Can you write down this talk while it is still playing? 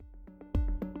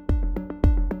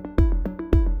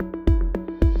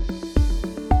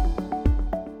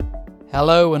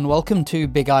Hello and welcome to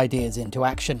Big Ideas into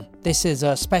Action. This is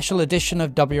a special edition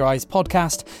of WRI's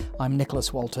podcast. I'm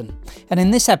Nicholas Walton. And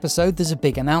in this episode there's a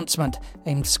big announcement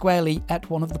aimed squarely at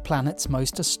one of the planet's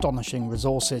most astonishing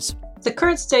resources. The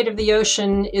current state of the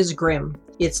ocean is grim.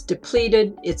 It's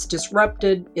depleted, it's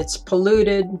disrupted, it's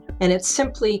polluted, and it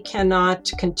simply cannot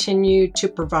continue to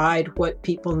provide what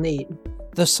people need.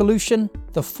 The solution?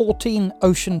 The 14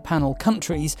 ocean panel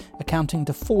countries, accounting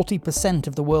to 40%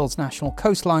 of the world's national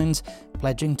coastlines,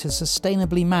 pledging to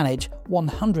sustainably manage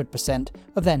 100%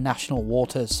 of their national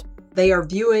waters. They are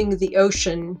viewing the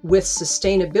ocean with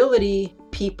sustainability,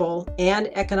 people, and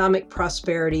economic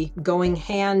prosperity going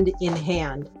hand in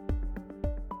hand.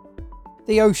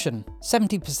 The ocean,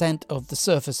 70% of the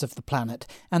surface of the planet,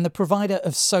 and the provider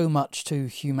of so much to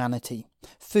humanity.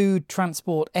 Food,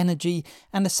 transport, energy,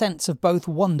 and a sense of both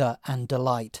wonder and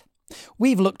delight.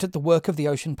 We've looked at the work of the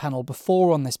Ocean Panel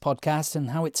before on this podcast and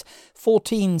how its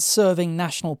 14 serving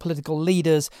national political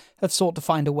leaders have sought to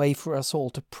find a way for us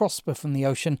all to prosper from the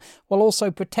ocean while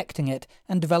also protecting it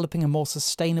and developing a more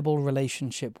sustainable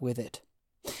relationship with it.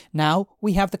 Now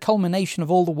we have the culmination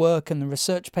of all the work and the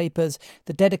research papers,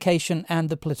 the dedication and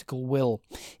the political will.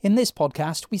 In this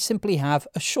podcast, we simply have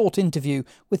a short interview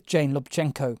with Jane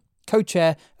Lubchenco,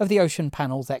 co-chair of the Ocean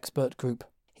Panel's expert group.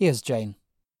 Here's Jane.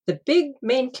 The big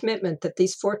main commitment that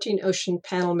these 14 Ocean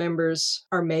Panel members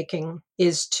are making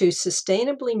is to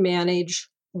sustainably manage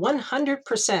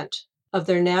 100% of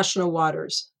their national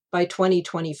waters by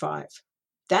 2025.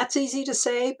 That's easy to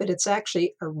say, but it's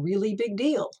actually a really big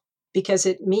deal, because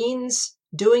it means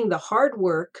doing the hard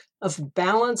work of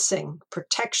balancing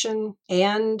protection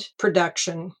and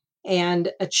production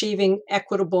and achieving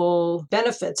equitable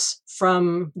benefits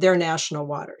from their national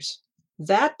waters.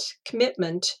 That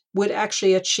commitment would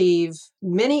actually achieve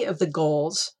many of the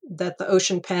goals that the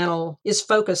Ocean Panel is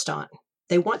focused on.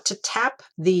 They want to tap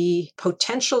the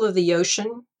potential of the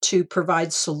ocean to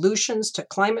provide solutions to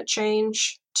climate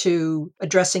change, to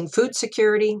addressing food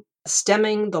security,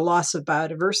 stemming the loss of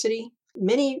biodiversity.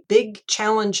 Many big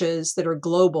challenges that are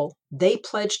global, they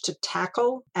pledge to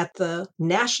tackle at the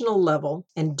national level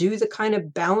and do the kind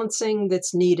of balancing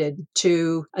that's needed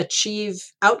to achieve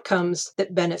outcomes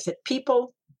that benefit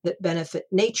people, that benefit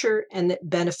nature, and that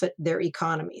benefit their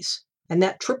economies. And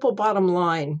that triple bottom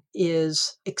line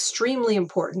is extremely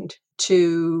important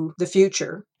to the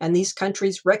future. And these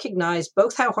countries recognize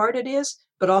both how hard it is,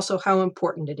 but also how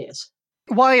important it is.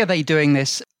 Why are they doing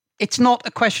this? It's not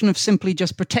a question of simply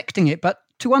just protecting it, but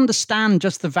to understand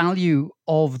just the value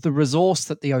of the resource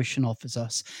that the ocean offers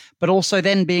us, but also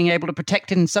then being able to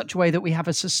protect it in such a way that we have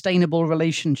a sustainable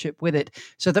relationship with it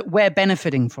so that we're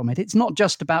benefiting from it. It's not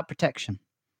just about protection.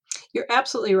 You're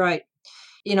absolutely right.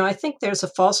 I think there's a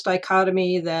false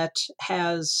dichotomy that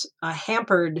has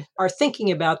hampered our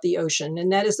thinking about the ocean,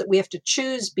 and that is that we have to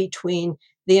choose between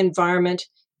the environment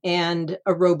and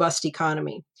a robust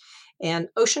economy. And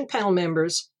Ocean Panel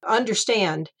members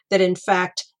understand that, in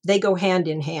fact, they go hand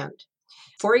in hand.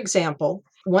 For example,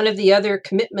 one of the other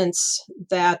commitments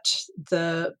that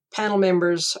the panel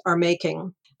members are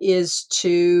making is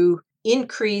to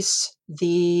increase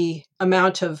the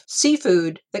amount of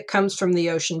seafood that comes from the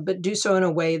ocean, but do so in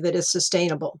a way that is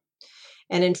sustainable.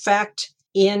 And in fact,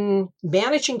 in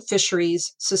managing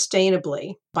fisheries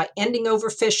sustainably, by ending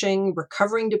overfishing,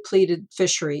 recovering depleted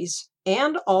fisheries,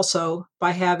 and also by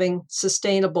having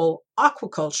sustainable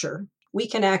aquaculture, we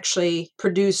can actually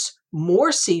produce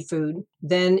more seafood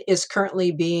than is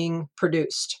currently being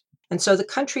produced. And so the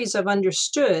countries have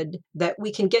understood that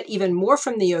we can get even more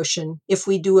from the ocean if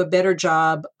we do a better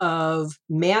job of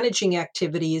managing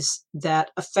activities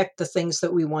that affect the things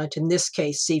that we want, in this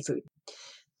case, seafood.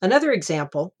 Another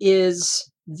example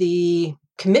is the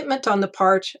commitment on the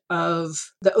part of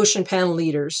the Ocean Panel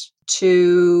leaders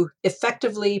to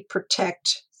effectively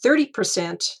protect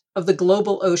 30% of the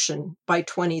global ocean by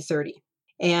 2030.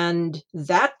 And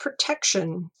that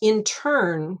protection, in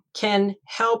turn, can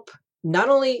help not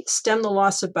only stem the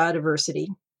loss of biodiversity,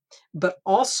 but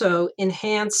also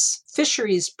enhance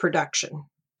fisheries production.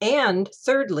 And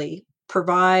thirdly,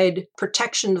 provide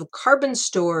protection of carbon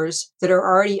stores that are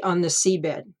already on the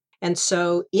seabed. And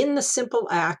so in the simple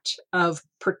act of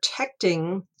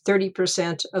protecting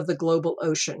 30% of the global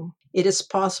ocean, it is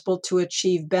possible to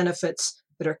achieve benefits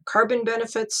that are carbon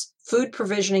benefits, food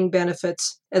provisioning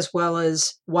benefits, as well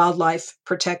as wildlife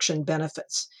protection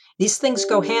benefits. These things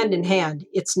go hand in hand.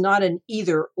 It's not an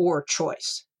either-or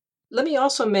choice. Let me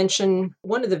also mention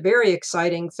one of the very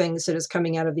exciting things that is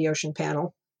coming out of the Ocean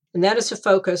Panel, and that is a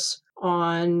focus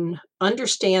on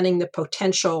understanding the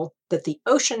potential that the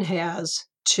ocean has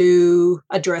to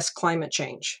address climate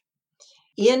change.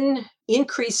 in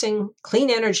increasing clean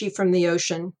energy from the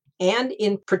ocean and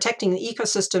in protecting the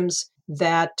ecosystems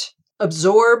that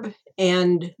absorb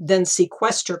and then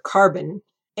sequester carbon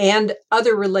and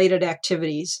other related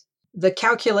activities. The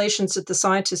calculations that the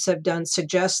scientists have done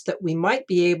suggest that we might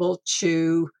be able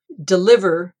to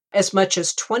deliver as much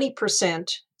as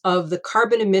 20% of the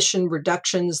carbon emission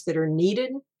reductions that are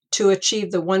needed to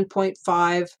achieve the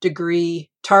 1.5 degree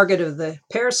target of the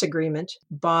Paris Agreement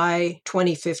by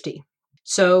 2050.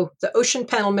 So the Ocean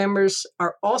Panel members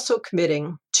are also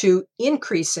committing to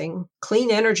increasing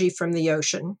clean energy from the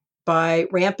ocean by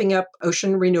ramping up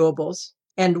ocean renewables.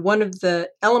 And one of the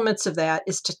elements of that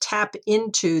is to tap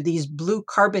into these blue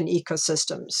carbon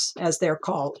ecosystems, as they're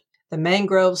called, the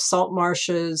mangroves, salt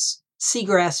marshes,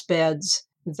 seagrass beds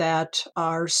that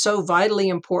are so vitally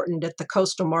important at the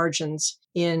coastal margins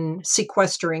in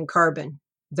sequestering carbon.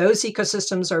 Those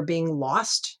ecosystems are being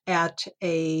lost at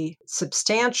a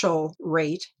substantial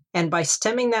rate. And by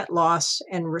stemming that loss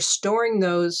and restoring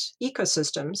those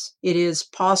ecosystems, it is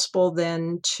possible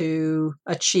then to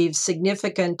achieve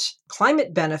significant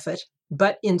climate benefit.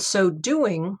 But in so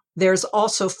doing, there's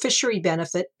also fishery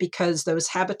benefit because those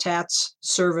habitats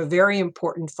serve a very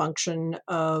important function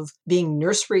of being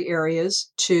nursery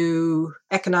areas to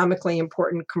economically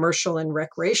important commercial and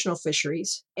recreational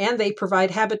fisheries, and they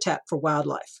provide habitat for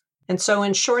wildlife. And so,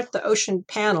 in short, the Ocean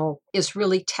Panel is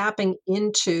really tapping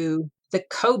into the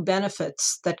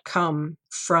co-benefits that come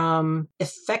from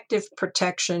effective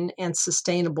protection and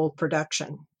sustainable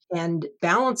production. And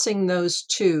balancing those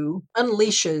two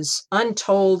unleashes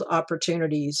untold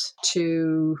opportunities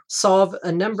to solve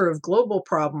a number of global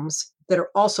problems that are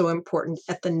also important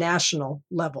at the national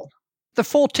level. The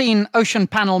 14 Ocean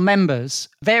Panel members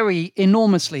vary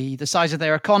enormously, the size of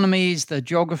their economies, the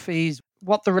geographies,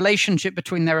 what the relationship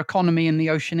between their economy and the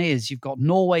ocean is. You've got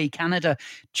Norway, Canada,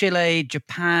 Chile,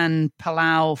 Japan,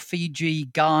 Palau, Fiji,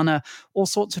 Ghana, all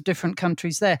sorts of different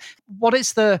countries there. What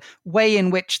is the way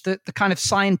in which the kind of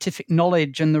scientific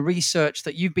knowledge and the research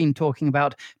that you've been talking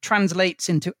about translates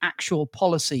into actual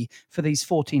policy for these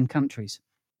 14 countries?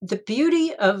 The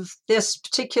beauty of this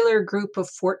particular group of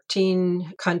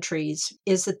 14 countries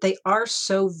is that they are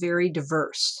so very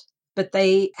diverse, but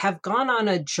they have gone on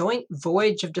a joint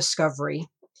voyage of discovery,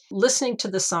 listening to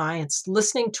the science,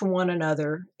 listening to one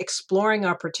another, exploring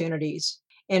opportunities,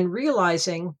 and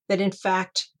realizing that, in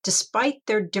fact, despite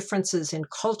their differences in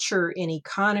culture, in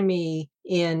economy,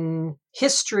 in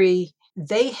history,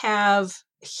 they have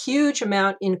a huge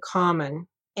amount in common.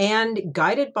 And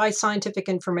guided by scientific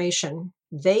information,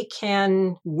 they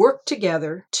can work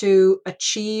together to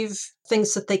achieve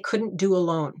things that they couldn't do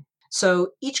alone. So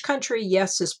each country,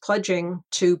 yes, is pledging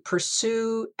to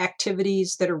pursue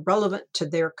activities that are relevant to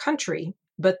their country,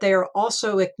 but they are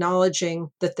also acknowledging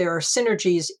that there are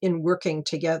synergies in working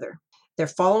together. They're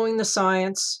following the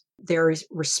science, they're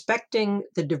respecting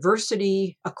the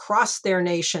diversity across their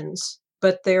nations,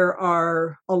 but there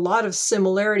are a lot of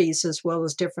similarities as well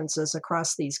as differences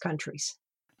across these countries.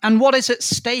 And what is at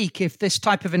stake if this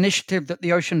type of initiative that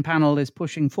the Ocean Panel is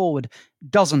pushing forward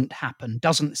doesn't happen,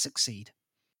 doesn't succeed?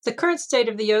 The current state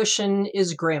of the ocean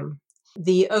is grim.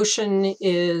 The ocean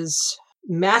is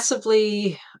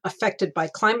massively affected by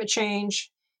climate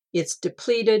change. It's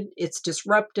depleted, it's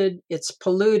disrupted, it's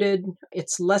polluted,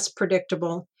 it's less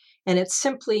predictable, and it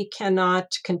simply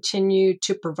cannot continue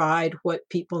to provide what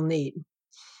people need.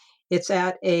 It's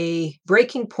at a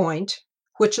breaking point,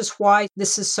 which is why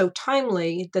this is so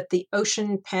timely that the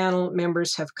Ocean Panel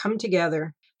members have come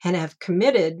together and have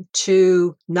committed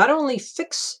to not only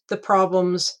fix the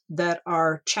problems that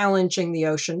are challenging the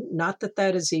ocean, not that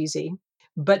that is easy,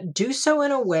 but do so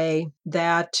in a way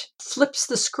that flips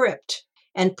the script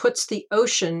and puts the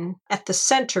ocean at the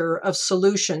center of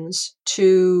solutions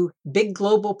to big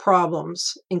global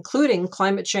problems, including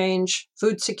climate change,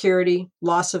 food security,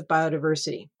 loss of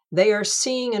biodiversity. They are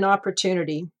seeing an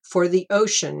opportunity for the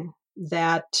ocean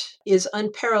that is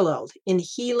unparalleled. In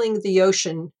healing the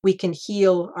ocean, we can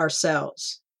heal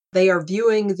ourselves. They are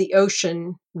viewing the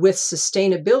ocean with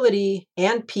sustainability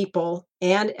and people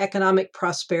and economic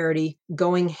prosperity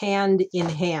going hand in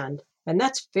hand. And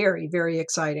that's very, very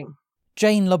exciting.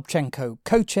 Jane Lubchenco,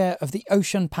 co-chair of the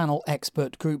Ocean Panel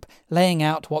Expert Group, laying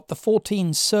out what the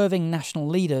 14 serving national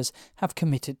leaders have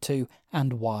committed to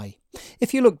and why.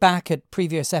 If you look back at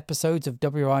previous episodes of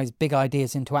WRI's Big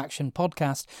Ideas into Action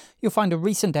podcast, you'll find a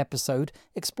recent episode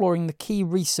exploring the key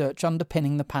research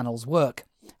underpinning the panel's work,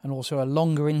 and also a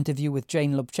longer interview with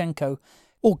Jane Lubchenco,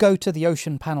 or go to the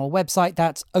Ocean Panel website,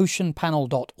 that's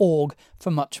oceanpanel.org,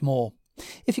 for much more.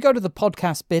 If you go to the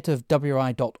podcast bit of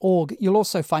WRI.org, you'll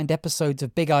also find episodes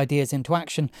of Big Ideas into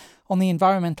Action on the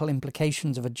environmental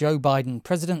implications of a Joe Biden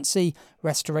presidency,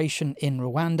 restoration in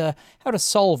Rwanda, how to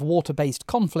solve water-based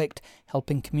conflict,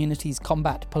 helping communities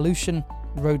combat pollution,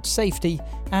 road safety,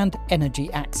 and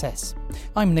energy access.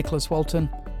 I'm Nicholas Walton.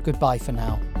 Goodbye for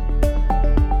now.